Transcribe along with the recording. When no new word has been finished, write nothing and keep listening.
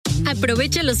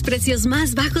Aprovecha los precios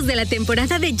más bajos de la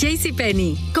temporada de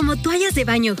JCPenney. Como toallas de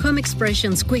baño Home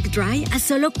Expressions Quick Dry a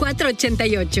solo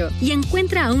 $4.88. Y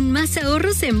encuentra aún más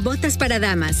ahorros en botas para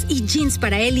damas y jeans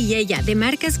para él y ella de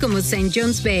marcas como St.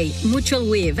 John's Bay, Mutual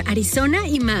Weave, Arizona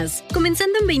y más.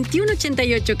 Comenzando en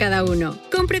 $21.88 cada uno.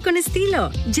 Compre con estilo.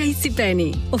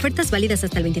 JCPenney. Ofertas válidas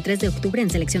hasta el 23 de octubre en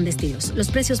selección de estilos. Los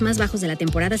precios más bajos de la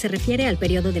temporada se refiere al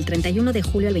periodo del 31 de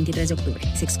julio al 23 de octubre.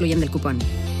 Se excluyen del cupón.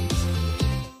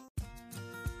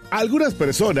 Algunas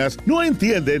personas no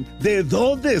entienden de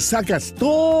dónde sacas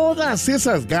todas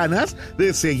esas ganas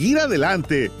de seguir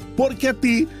adelante, porque a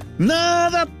ti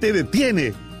nada te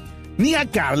detiene. Ni a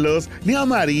Carlos, ni a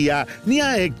María, ni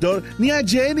a Héctor, ni a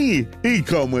Jenny. Y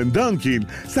como en Dunkin'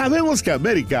 sabemos que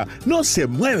América no se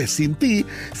mueve sin ti,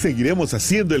 seguiremos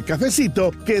haciendo el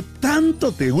cafecito que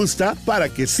tanto te gusta para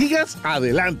que sigas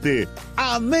adelante.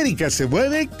 América se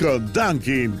mueve con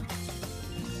Dunkin'.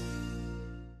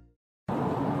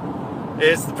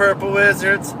 It's the Purple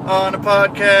Wizards on a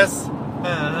podcast.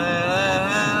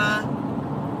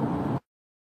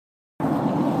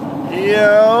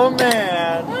 Yo,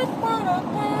 man.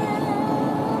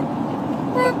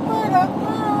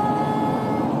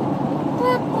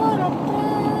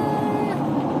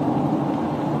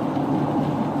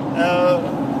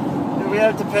 Do we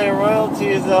have to pay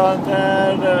royalties on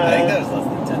that? I think that was less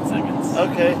than 10 seconds.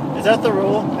 Okay. Is that the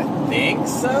rule? I think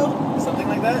so. Something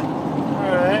like that.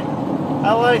 Alright.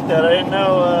 I like that. I didn't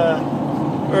know,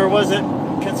 or was it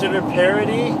considered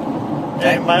parody?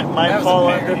 It might fall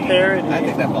under parody. I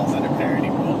think that falls under parody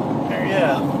rule. Parody.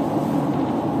 Yeah.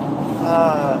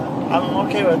 I'm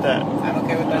okay with that. I'm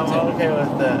okay with that I'm too. okay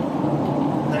with that.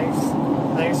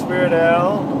 Thanks, Spirit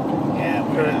Owl. Yeah,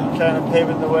 For kind of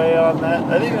paving the way on that.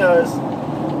 I think that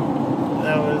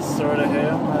was sort of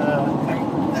him.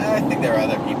 I think there were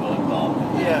other people involved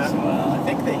in that as well. I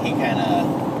think that he kind of,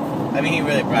 he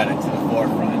really brought it to the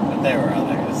forefront, but there were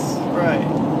others. Right.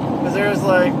 Because there's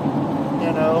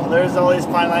there's all these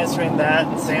fine lines between that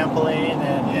and sampling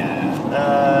and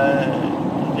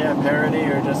parody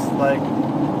or just like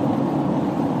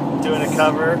doing a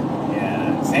cover.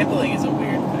 Yeah, sampling is a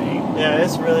weird thing. Yeah,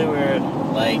 it's really weird.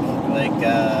 Like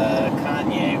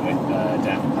Kanye with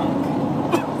Daft Punk,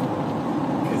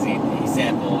 because he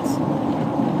sampled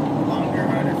Longer,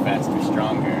 Harder, Faster,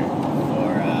 Stronger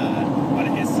for one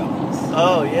of his songs.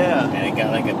 Oh yeah, and it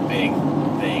got like a big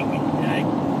thing, and I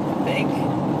think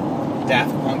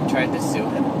Daft Punk tried to sue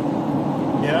him.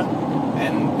 Yeah,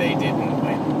 and they didn't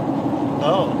win.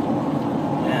 Oh,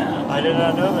 yeah, I did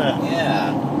not know that.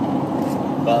 Yeah,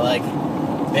 but like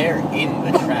they're in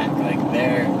the track, like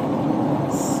they're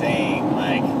saying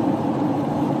like,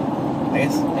 I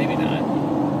guess maybe not.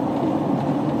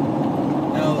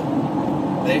 No,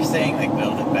 they're saying like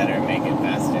build it better, make it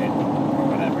faster, or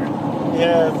whatever.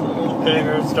 Yeah,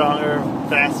 bigger, stronger,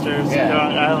 faster,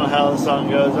 strong. I don't know how the song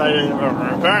goes. I didn't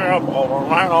remember.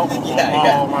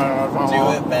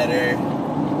 Do it better.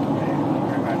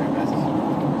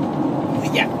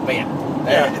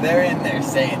 They're in there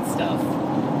saying stuff,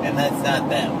 and that's not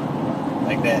them.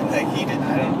 Like that, like he did.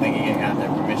 I don't think he got their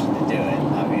permission to do it,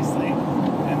 obviously.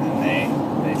 And then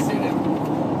they sued him.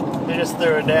 They just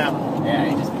threw it down. Yeah,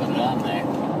 he just put it on there.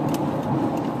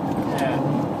 Yeah.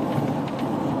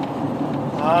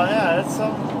 Oh yeah, it's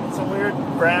some weird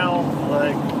brown,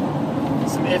 like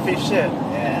some iffy shit.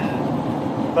 Yeah.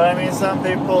 But I mean, some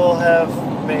people have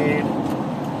made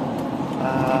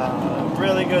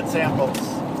really good samples.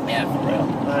 Yeah, for real.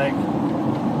 Like,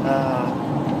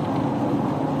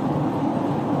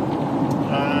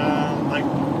 like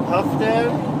Puff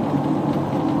Daddy,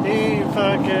 he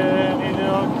did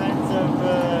all kinds of,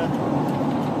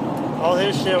 all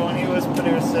his shit when he was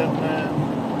producing,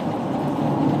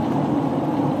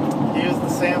 he was the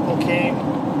sample king.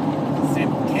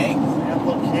 Sample king?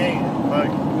 Sample king.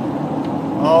 Like,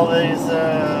 all these,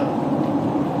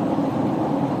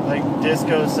 like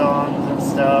disco songs and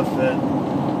stuff that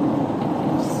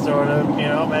sort of,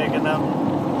 making them a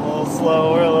little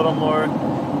slower, a little more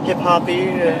hip-hoppy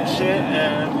and shit,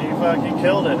 and he fucking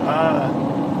killed it.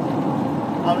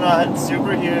 I'm not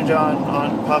super huge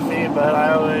on Puffy, but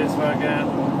I always liked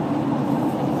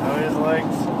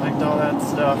all that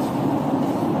stuff.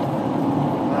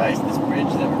 Why is this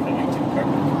bridge that we're coming to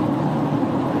purple?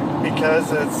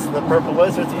 Because it's the Purple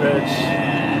Wizards Bridge.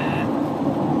 Yeah.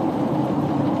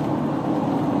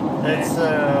 It's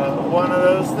one of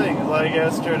those things, like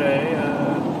yesterday,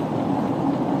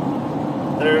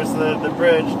 there's the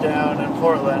bridge down in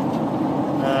Portland,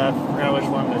 I forgot which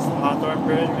one it is, the Hawthorne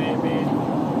Bridge maybe,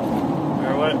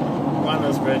 or what, one of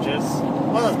those bridges.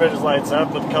 One of those bridges lights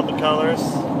up with a couple colors.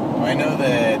 Well, I know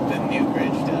that the new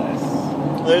bridge does.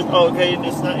 Okay,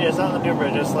 it's not the new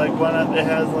bridge. It's like one. It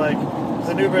has like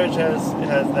the new bridge has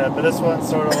that, but this one's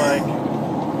sort of like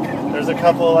there's a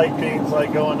couple of like beams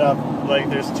like going up. Like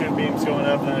there's 2 beams going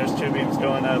up and there's 2 beams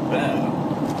going up. Oh.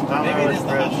 Maybe it is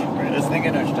the Hawthorne Bridge. I think I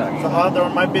know what you're talking about. The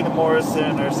Hawthorne might be the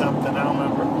Morrison or something. I don't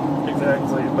remember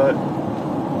exactly, but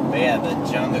yeah, the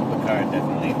Jean-Luc Picard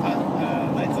definitely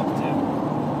lights up too.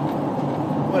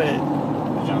 Wait,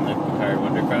 the Jean-Luc Picard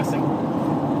Wonder Crossing.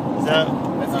 Is that?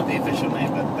 That's not the official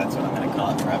name, but that's what I'm going to call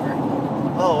it forever.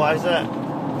 Oh, why is that?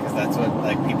 Because that's what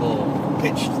people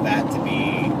pitched that to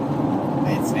be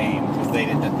its name. Because they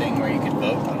did the thing where you could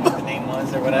vote on what the name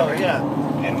was or whatever. Oh, yeah.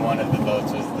 And one of the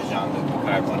votes was the Jean-Luc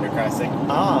Picard Wonder Crossing.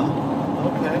 Ah,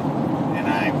 okay. And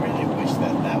I really wish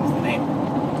that was the name.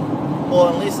 Well,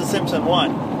 and Lisa Simpson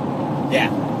won. Yeah.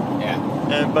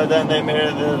 But then they made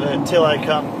it the Till I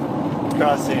Come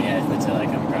Crossing. Yeah, it's the Till I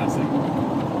Come Crossing.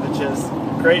 Which is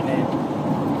a great name.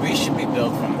 We should be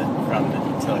built from the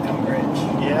Till I Come Bridge.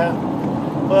 Yeah.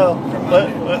 Well,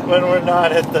 when we're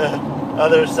not at the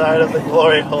other side of the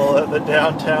glory hole at the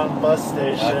downtown bus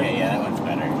station. Okay, yeah, that one's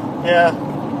better. Yeah.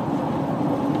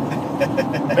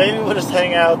 Maybe we'll just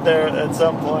hang out there at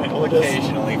some point.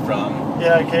 Occasionally from.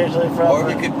 Yeah, occasionally from. Or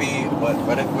we could be,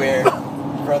 what if we're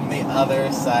from the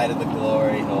other side of the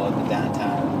glory hole at the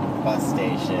downtown bus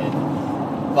station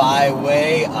by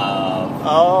way of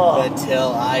the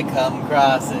Till I Come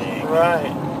Crossing.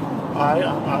 Right.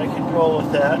 I can roll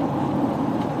with that.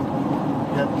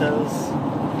 Get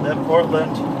that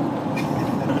Portland.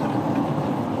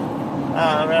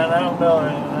 Man, I don't know,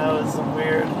 man. That was some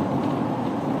weird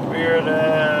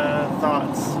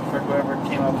thoughts for whoever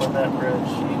came up with that bridge.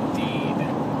 Indeed.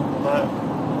 But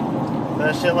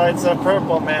that shit lights up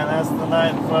purple, man. That's the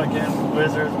night fucking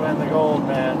Wizards win the gold,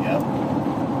 man. Yep.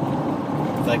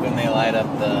 It's like when they light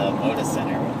up the Moda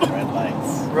Center with the red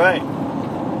lights. Right.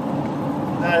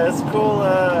 It's cool,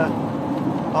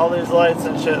 all these lights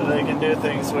and shit that they can do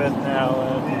things with now.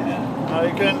 Yeah.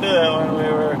 You couldn't do that when we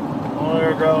were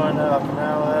growing up.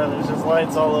 Now there's just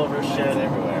lights all over shit. Lights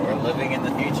everywhere. We're living in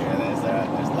the future. There's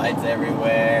lights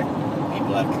everywhere.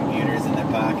 People have computers in their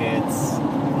pockets.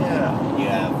 Yeah. You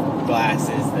have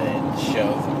glasses that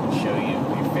show you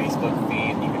your Facebook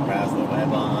feed. You can browse the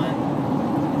web on.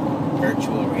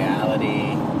 Virtual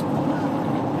reality.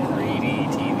 3D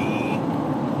TV.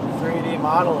 3D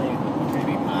modeling.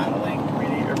 3D modeling.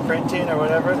 3D or printing or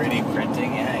whatever. 3D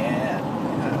printing. Yeah.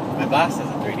 My boss has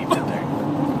a 3D printer.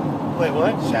 Wait,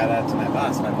 what? Shout out to my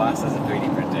boss. My boss has a 3D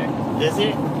printer. Is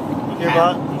he? Your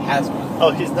boss? He has one.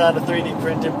 Oh, he's not a 3D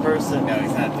printed person. No,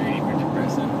 he's not a 3D printed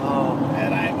person. Oh.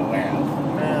 That I am aware of.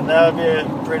 Man, that would be a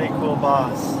pretty cool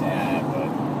boss. Yeah, it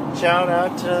would. Shout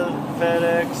out to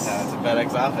FedEx. Shout out to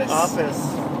FedEx office.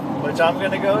 Which I'm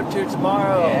going to go to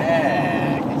tomorrow.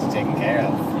 Yeah, get you taken care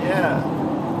of. Yeah.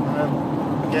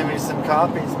 Give me some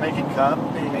copies. Making copies.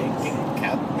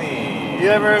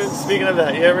 Speaking of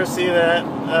that, you ever see that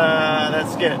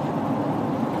skit?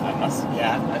 I've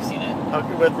seen it.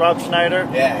 Okay, with Rob Schneider?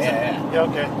 Yeah.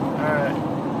 Okay, alright.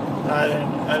 I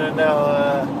didn't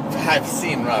know, I've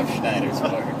seen Rob Schneider's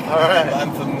work. Alright.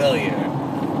 I'm familiar.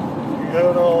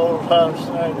 Good old Rob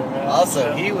Schneider, man.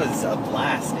 Also, he was a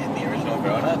blast in the original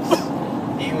Grown Ups.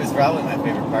 He was probably my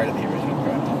favorite part of the original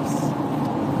Grown Ups.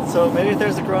 So maybe if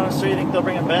there's a Grown Ups 3, you think they'll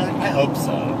bring him back? I hope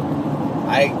so.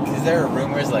 Because there are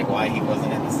rumors like why he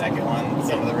wasn't in the second one.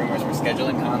 Some of the rumors were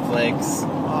scheduling conflicts,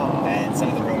 and some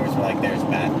of the rumors were like there's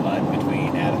bad blood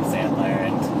between Adam Sandler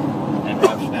and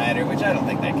Rob Schneider, which I don't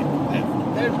think they can.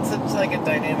 They're such like a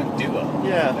dynamic duo.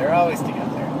 Yeah, they're always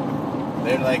together.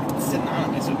 They're like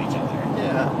synonymous with each other.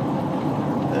 Yeah,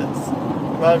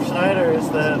 Rob Schneider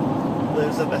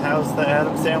lives at the house that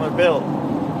Adam Sandler built.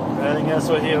 I think that's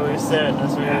what he always said.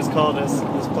 That's what he always called his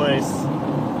place.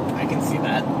 I can see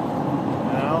that.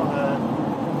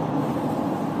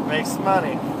 Makes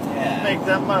money. Yeah. Make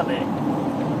that money.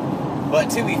 But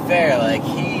to be fair, like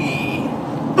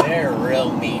they're real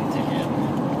mean to him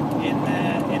in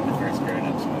the first Grown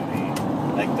Ups movie.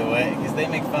 Like the way, because they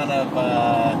make fun of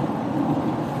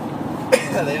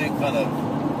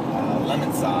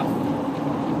Lemon Soft,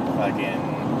 fucking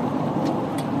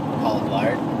Paul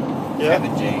Blart,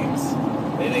 Kevin James.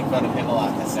 They make fun of him a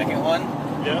lot in the second one.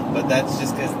 Yeah. But that's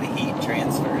just because the heat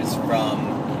transfers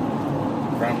from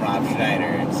Rob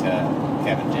Schneider to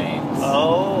Kevin James.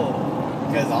 Oh.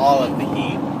 Because all of the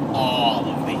heat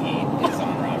is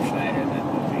on Rob Schneider in that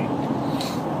movie.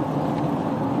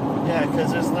 Yeah, because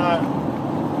there's not, I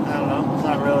don't know, it's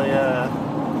not really,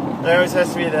 there always has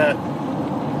to be that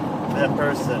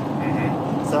person,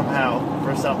 somehow,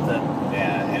 for something.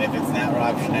 Yeah, and if it's not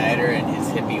Rob Schneider and his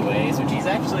hippie ways, which he's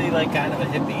actually like kind of a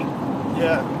hippie.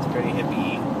 Yeah. It's pretty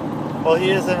hippie. Well,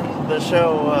 he is in the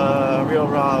show Real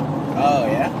Rob. Oh,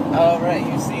 yeah? Oh, right.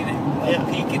 You've seen it. Yeah.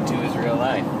 Peek into his real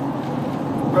life.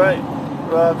 Right.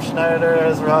 Rob Schneider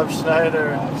as Rob Schneider.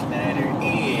 Rob Schneider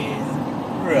is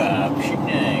Rob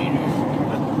Schneider.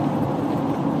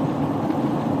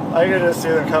 I could just see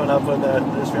them coming up with that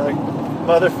and just be like,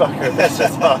 motherfucker, that's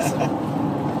just awesome.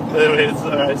 But anyways,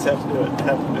 alright, I just have to do it.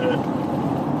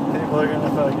 People are gonna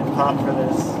fucking pop for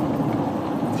this.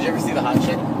 Did you ever see The Hot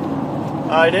Chick?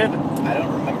 I did. I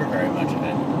don't remember very much of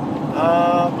it.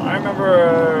 I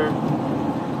remember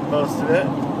most of it.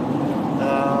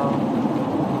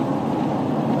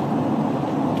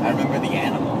 I remember The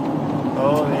Animal.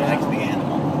 Oh, I yeah. liked The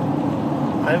Animal.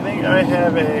 I think I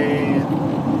have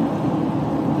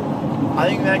I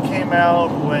think that came out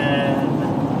when...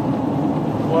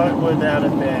 What would that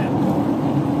have been?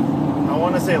 I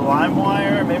want to say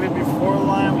LimeWire, maybe before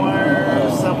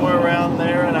LimeWire, somewhere around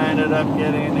there, and I ended up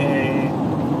getting a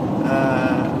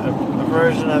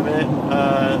version of it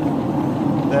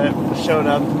that showed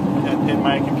up in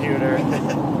my computer.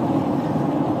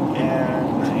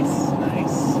 And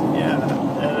Nice. yeah,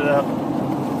 ended up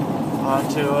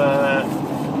onto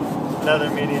another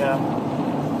medium,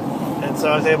 and so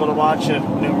I was able to watch it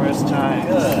numerous times.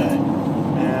 Good.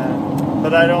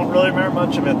 But I don't really remember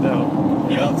much of it though.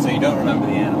 So you don't remember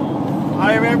The Animal?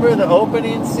 I remember the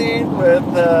opening scene with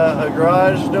a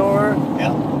garage door,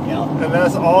 Yep. and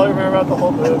that's all I remember about the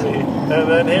whole movie. And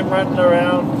then him running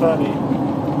around funny,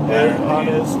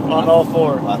 on all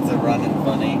four. Lots of running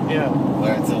funny. Yeah,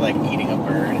 Where it's like eating a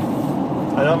bird.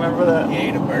 I don't remember that. He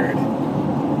ate a bird.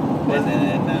 And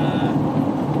then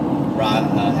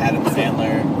Adam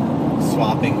Sandler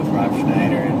swapping with Rob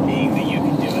Schneider and being the you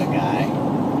can do it guy.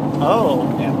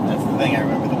 Oh, Yeah, that's the thing I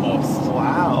remember the most.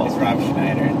 wow, Is Rob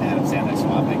Schneider and Adam Sandler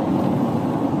swapping.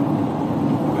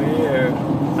 weird.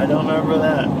 I don't remember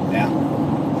that. Yeah.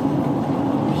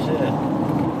 Shit.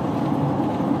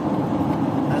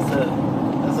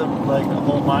 That's a like a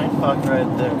whole mind fuck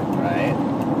right there. Right?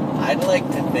 I'd like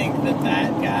to think that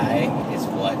guy is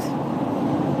what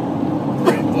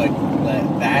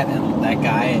that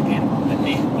guy and the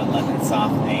name, the Lemon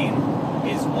Soft name,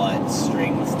 is what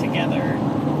strings together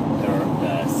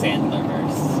the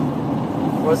Sandlerverse.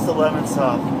 What's the lemon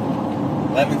soft?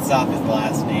 Lemon Soft is the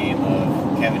last name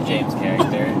of Kevin James'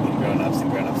 character in Grown Ups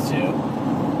and Grown Ups 2.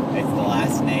 It's the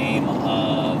last name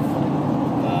of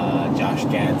Josh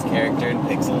Gad's character in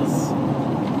Pixels.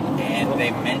 And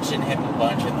they mention him a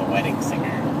bunch in The Wedding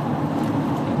Singer.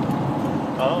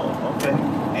 Oh, okay.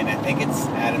 And I think it's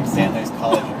Adam Sandler's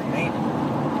college roommate.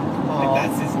 Like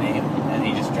that's his name. And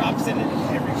he just drops it in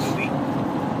every movie.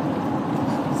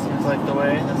 Seems like the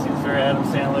way. That seems very Adam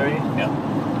Sandler-y. Yep.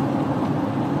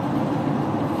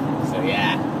 So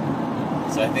yeah.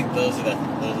 So I think those are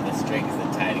the strings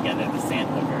that tie together the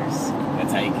Sandlerverse.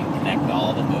 That's how you can connect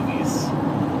all the movies.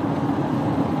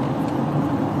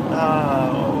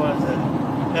 What was it?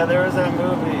 Yeah, there was that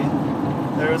movie.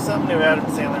 There was some new Adam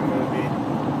Sandler movie.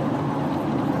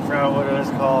 I forgot what it was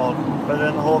called. But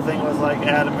then the whole thing was like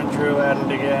Adam and Drew at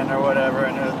it again or whatever.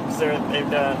 And they've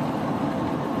done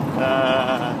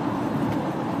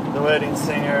The Wedding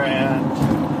Singer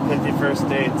and 50 First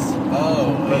Dates.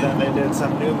 Oh, But yeah. then they did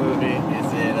some new movie.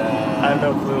 Is it, I have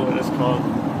no clue what it's called.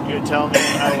 You tell me,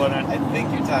 I wouldn't. I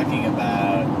think you're talking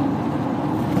about,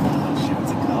 oh shit,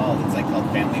 what's it called? It's like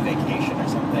called Family Vacation or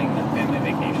something. Not Family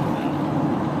Vacation, though.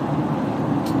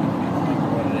 I don't remember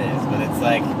what it is, but it's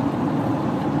like,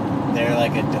 they're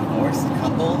like a divorced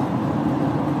couple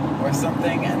or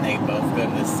something, and they both go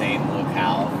to the same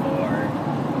locale for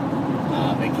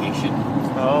vacation.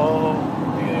 Oh,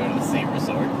 They go to the same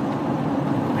resort.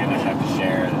 Pretty much have to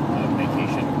share a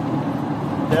vacation.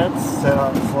 that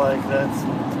sounds like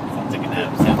Sounds like an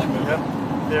Adam Sandler movie. Yep,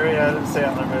 very Adam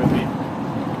Sandler movie.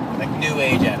 Like new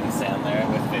age Adam Sandler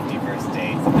with 50 First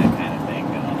Dates and that kind of thing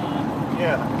going on.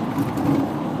 Yeah.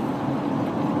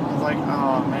 I was like,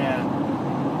 oh man.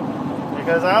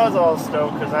 Because I was all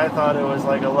stoked because I thought it was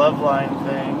like a Love Line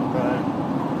thing, but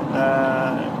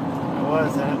it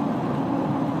wasn't.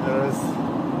 It was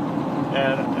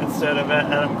instead of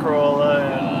Adam Carolla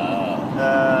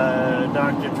and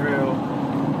Dr. Drew.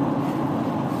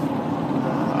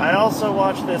 I also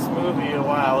watched this movie a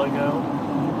while ago.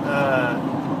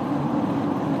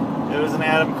 It was an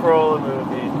Adam Carolla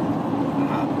movie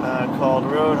called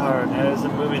Road Hard. And it was a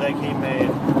movie that he made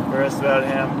where it's about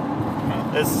him.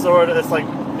 It's sort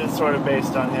of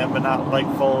based on him, but not like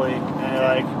fully. And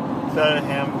like it's about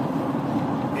him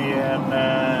being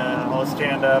all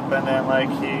stand up, and then like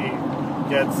he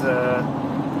gets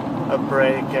a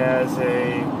break as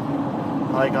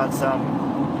on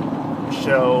some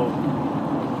show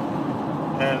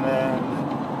And then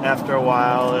after a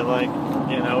while, it like,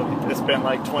 you know, it's been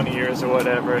like 20 years or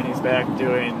whatever, and he's back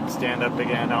doing stand-up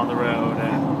again on the road,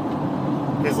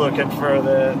 and he's looking for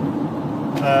the,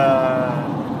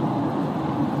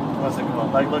 what's it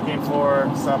called? Like looking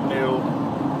for some new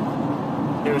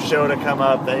show to come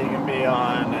up that he can be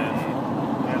on, and,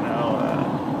 you know,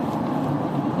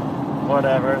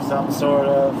 whatever, some sort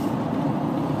of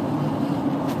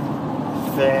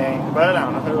thing. But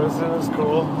I don't know, it was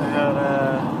cool. I had,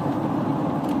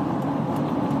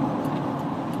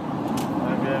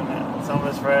 some of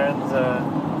his friends.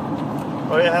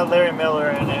 Oh, yeah, had Larry Miller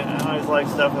in it. I always like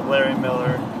stuff with Larry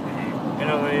Miller. You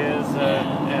know who he is?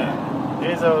 Yeah,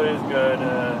 he's always good.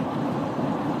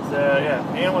 So yeah,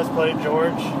 he almost played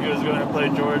George. He was going to play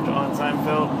George on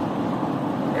Seinfeld.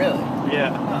 Really?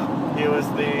 Yeah, he was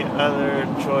the other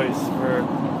choice for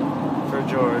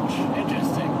George.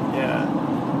 Interesting. Yeah,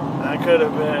 I could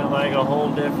have been like a whole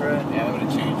different. Yeah, that would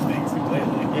have changed things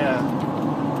completely. Yeah.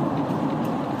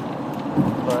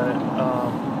 But,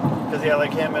 cause yeah,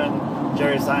 like him and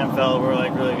Jerry Seinfeld were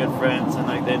like really good friends, and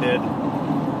like they did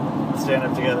stand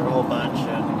up together a whole bunch,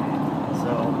 and so,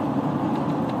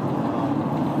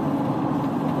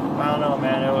 I don't know,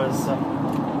 man, it was some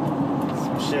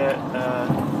shit,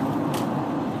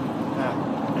 yeah,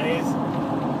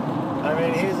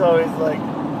 and he's always like,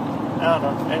 I don't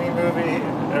know, any movie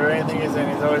or anything he's in,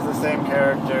 he's always the same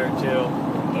character too,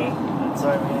 and so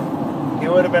I mean, he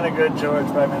would have been a good George,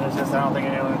 but I mean, it's just I don't think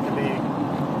anyone could be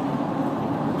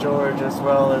George as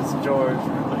well as George,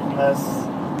 really, unless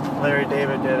Larry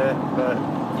David did it. But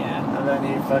yeah, and then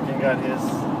he fucking got his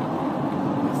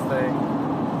thing,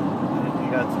 and he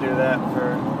got to do that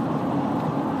for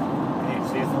 8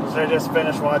 seasons. I just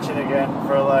finished watching again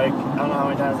for like I don't know how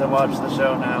many times I've watched the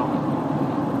show now.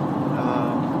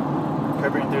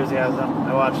 Curb Your Enthusiasm.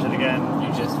 I watched it again. You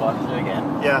just watched it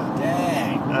again? Yeah.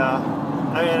 Dang.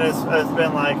 I mean, it's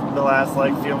been like the last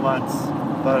like few months,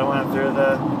 but I went through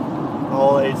the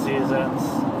whole 8 seasons.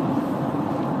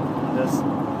 Just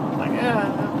like, yeah,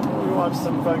 we watched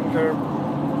some fucking Curb.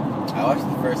 I watched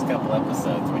the first couple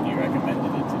episodes when you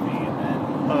recommended it to me, and then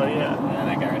Oh yeah. and then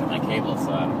I got rid of my cable, so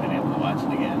I haven't been able to watch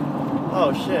it again.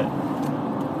 Oh shit.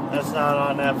 That's not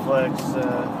on Netflix.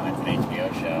 Oh, it's an HBO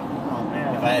show. Oh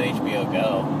man. If I had HBO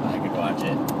Go, I could watch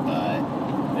it, but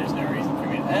there's no reason for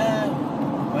me to.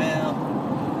 Well,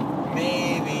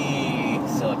 maybe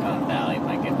Silicon Valley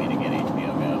might get me to get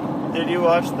HBO Go. Did you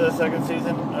watch the second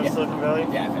season of Silicon Valley?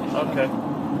 Yeah, I finished it. Okay.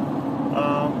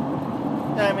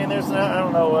 Yeah, I mean, there's no, I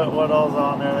don't know what all's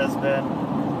on there that's been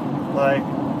like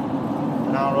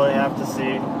I don't really have to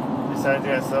see besides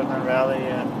Silicon Valley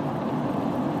and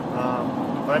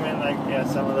but I mean like yeah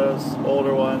some of those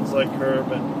older ones like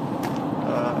Curb and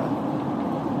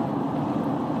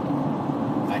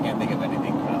I can't think of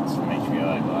anything else from HBO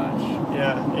I'd watch.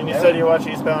 yeah, and you said you watched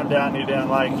Eastbound and Down, you didn't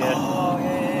like it. Oh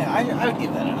yeah. I would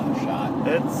give that another shot.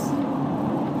 It's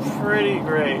pretty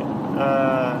great.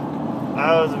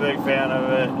 I was a big fan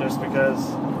of it just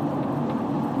because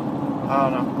I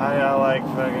don't know. I like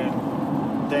fucking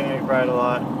Danny McBride a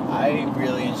lot. I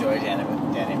really enjoy Danny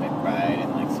McBride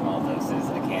in like small doses.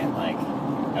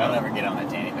 I don't ever get on a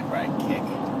Danny McBride kick.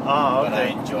 Oh, But I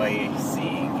okay. enjoy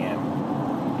seeing him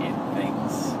in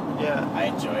things. Yeah. I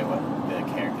enjoy what the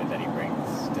character that he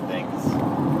brings to things.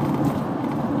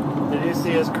 Did you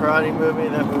see his karate movie?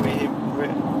 That movie he No,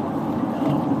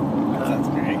 that sounds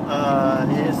great.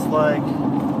 he's like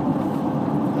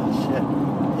oh shit.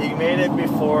 He made it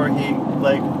before he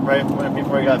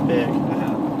before he got big.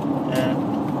 And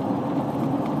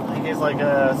I think he's like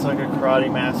a karate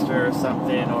master or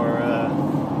something, or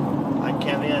I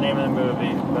can't think of the name of the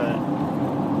movie, but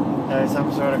yeah, he's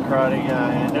some sort of karate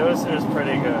guy, and it was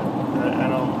pretty good. I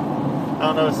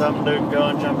don't know, something to go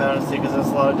and jump out and see because there's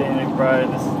a lot of Danny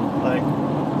McBride.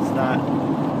 It's not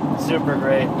super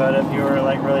great, but if you were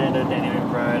like really into Danny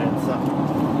McBride, it's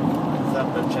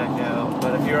something to check out.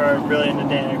 But if you are really into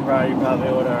Danny McBride, you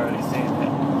probably would have already seen it.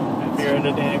 If you're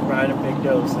into Danny McBride in big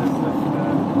doses,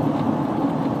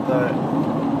 but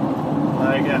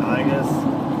I guess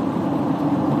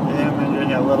him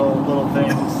and little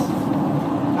things.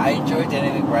 I enjoy Danny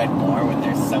McBride more when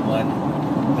there's someone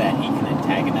that he can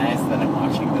antagonize that I'm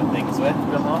watching the things with.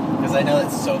 Because I know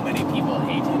that so many people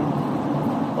hate him.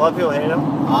 A lot of people hate him.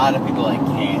 A lot of people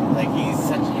can't. Like he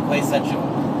plays such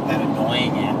that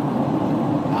annoying and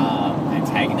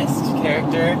antagonist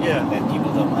character. Yeah. That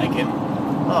people don't like him.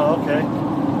 Oh, okay.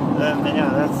 Then yeah,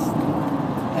 that's.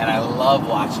 And I love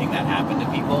watching that happen to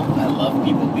people. I love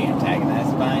people being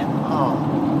antagonized by him. Oh.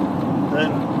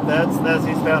 Then that's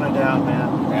Eastbound and Down,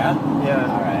 man. Yeah?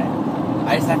 Yeah. Alright.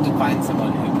 I just have to find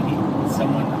someone who can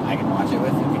someone I can watch it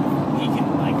with he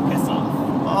can like piss off.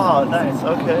 Oh, nice.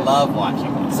 Okay. I love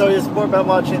watching it. So it's more about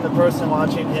watching the person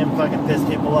watching him fucking piss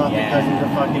people off because he's a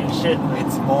fucking shit.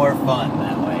 It's more fun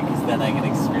that way because then I can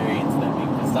experience them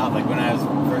being pissed off. Like when I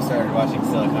first started watching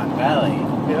Silicon Valley,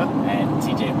 and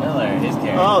T.J. Miller, his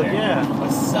character,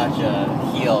 was such a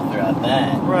heel throughout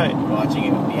that. Right. Watching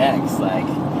it with the ex, like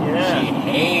she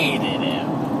hated him.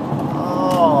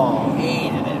 Oh.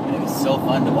 Hated him. And it was so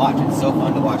fun to watch. It's so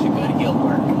fun to watch a good heel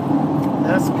work.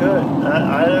 That's good.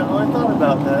 I hadn't really thought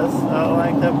about this. I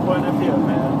like that point of view,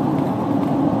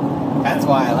 man. That's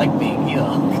why I like being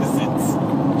heel, because it's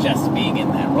just being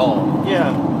in that role.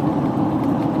 Yeah.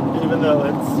 Even though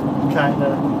it's kind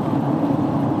of,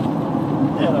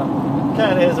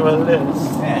 kind of is what it is.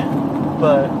 Yeah.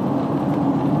 But,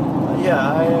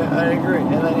 yeah, I agree.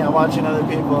 And then, watching other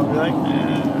people and be like,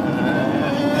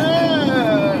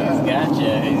 he's got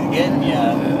you. He's getting you.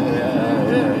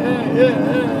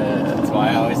 That's why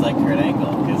I always like Kurt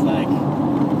Angle, because, like,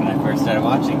 when I first started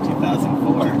watching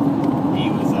 2004, he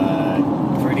was a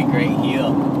pretty great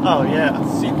heel. Oh, yeah.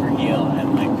 Super heel,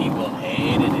 and, like, people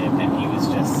hated him, and he was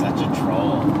just such a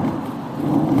troll.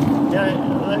 Yeah,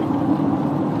 like,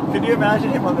 could you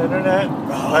imagine him on the internet?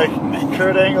 Man.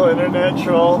 Kurt Angle internet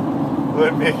troll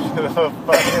would be the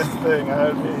funniest thing. I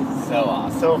would be so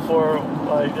awesome. So for,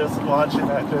 like, just watching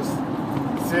that, just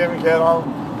see him get all,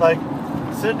 like,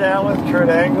 sit down with Kurt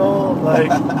Angle, like,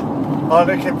 on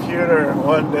a computer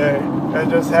one day, and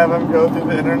just have him go through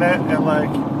the internet and,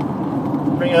 like,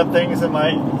 bring up things that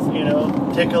might,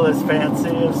 tickle his fancy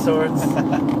of sorts.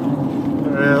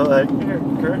 Real, like, here,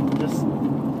 Kurt, just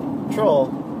troll.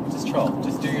 Just troll.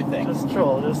 Just do your thing. Just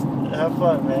troll. Just have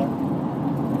fun, man.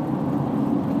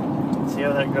 See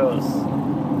how that goes.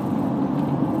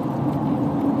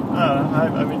 I don't know.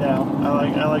 I'd be down. I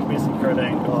like me some Kurt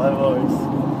Angle. I've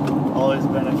always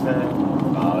been a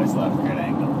fan. Always loved Kurt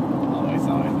Angle. Always.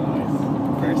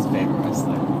 First favorite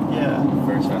wrestler. Yeah.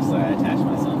 First wrestler I attached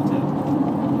myself to.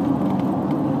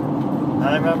 I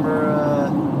remember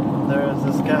there was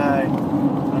this guy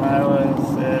when I was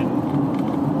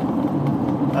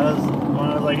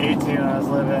like 18. I was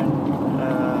living.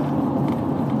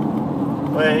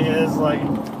 It was like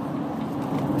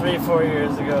 3-4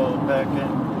 years ago, back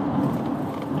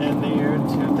in the year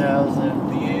 2000.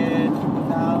 The year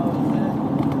 2000.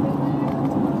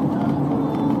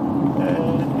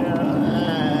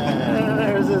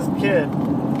 There's this kid.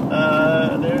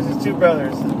 There's these two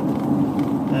brothers,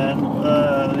 and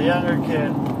the younger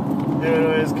kid, he would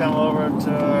always come over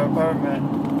to our apartment,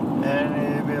 and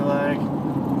he'd be like,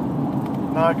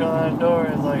 knocking on the door.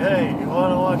 He's like, "Hey, you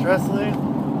want to watch wrestling?"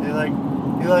 He's like,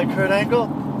 "You like Kurt Angle?"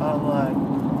 I'm like,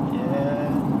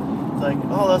 "Yeah." It's like,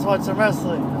 "Oh, let's watch some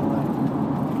wrestling." I'm like,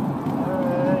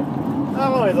 "Alright."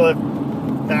 I'm always like,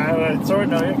 "Sort of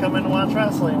know you're coming to watch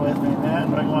wrestling with me,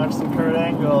 man. I can watch some Kurt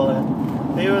Angle."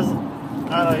 And he was,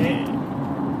 I don't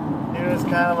know, he was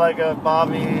kind of like a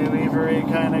Bobby Weavery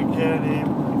kind of kid. He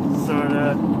sort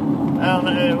of, I don't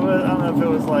know if it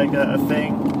was like a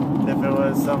thing, if it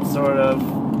was some sort of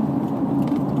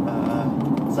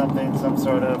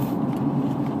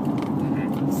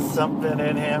something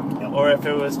in him, or if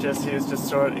it was just he just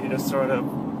sort of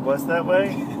was that way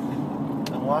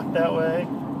and walked that way.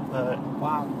 But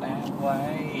walk that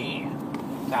way,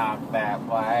 talk that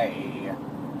way.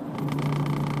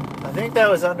 I think that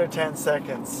was under 10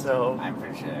 seconds, so I'm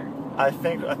pretty sure. I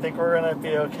think we're gonna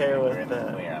be okay with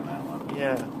that. Clear on that one.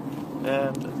 Yeah,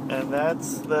 and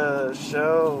that's the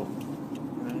show,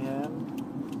 man.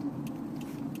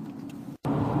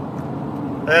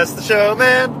 That's the show,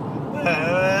 man.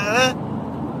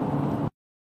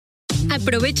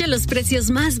 Aprovecha los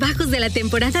precios más bajos de la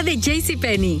temporada de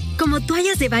JCPenney. Como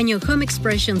toallas de baño Home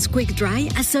Expressions Quick Dry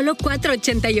a solo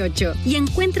 $4.88. Y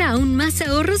encuentra aún más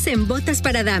ahorros en botas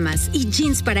para damas y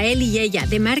jeans para él y ella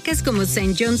de marcas como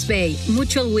St. John's Bay,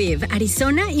 Mutual Weave,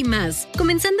 Arizona y más.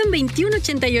 Comenzando en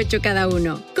 $21.88 cada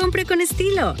uno. Compre con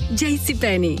estilo.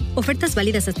 JCPenney. Ofertas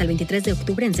válidas hasta el 23 de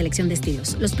octubre en selección de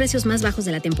estilos. Los precios más bajos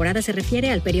de la temporada se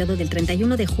refiere al periodo del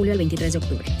 31 de julio al 23 de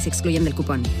octubre. Se excluyen del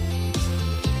cupón.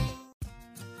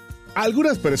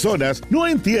 Algunas personas no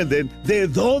entienden de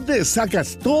dónde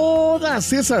sacas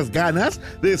todas esas ganas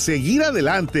de seguir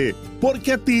adelante,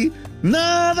 porque a ti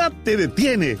nada te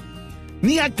detiene.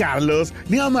 Ni a Carlos,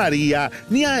 ni a María,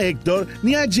 ni a Héctor,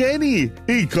 ni a Jenny.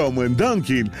 Y como en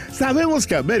Dunkin' sabemos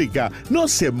que América no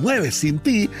se mueve sin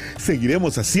ti,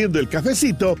 seguiremos haciendo el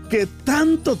cafecito que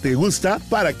tanto te gusta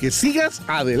para que sigas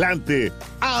adelante.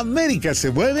 América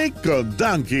se mueve con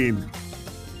Dunkin'.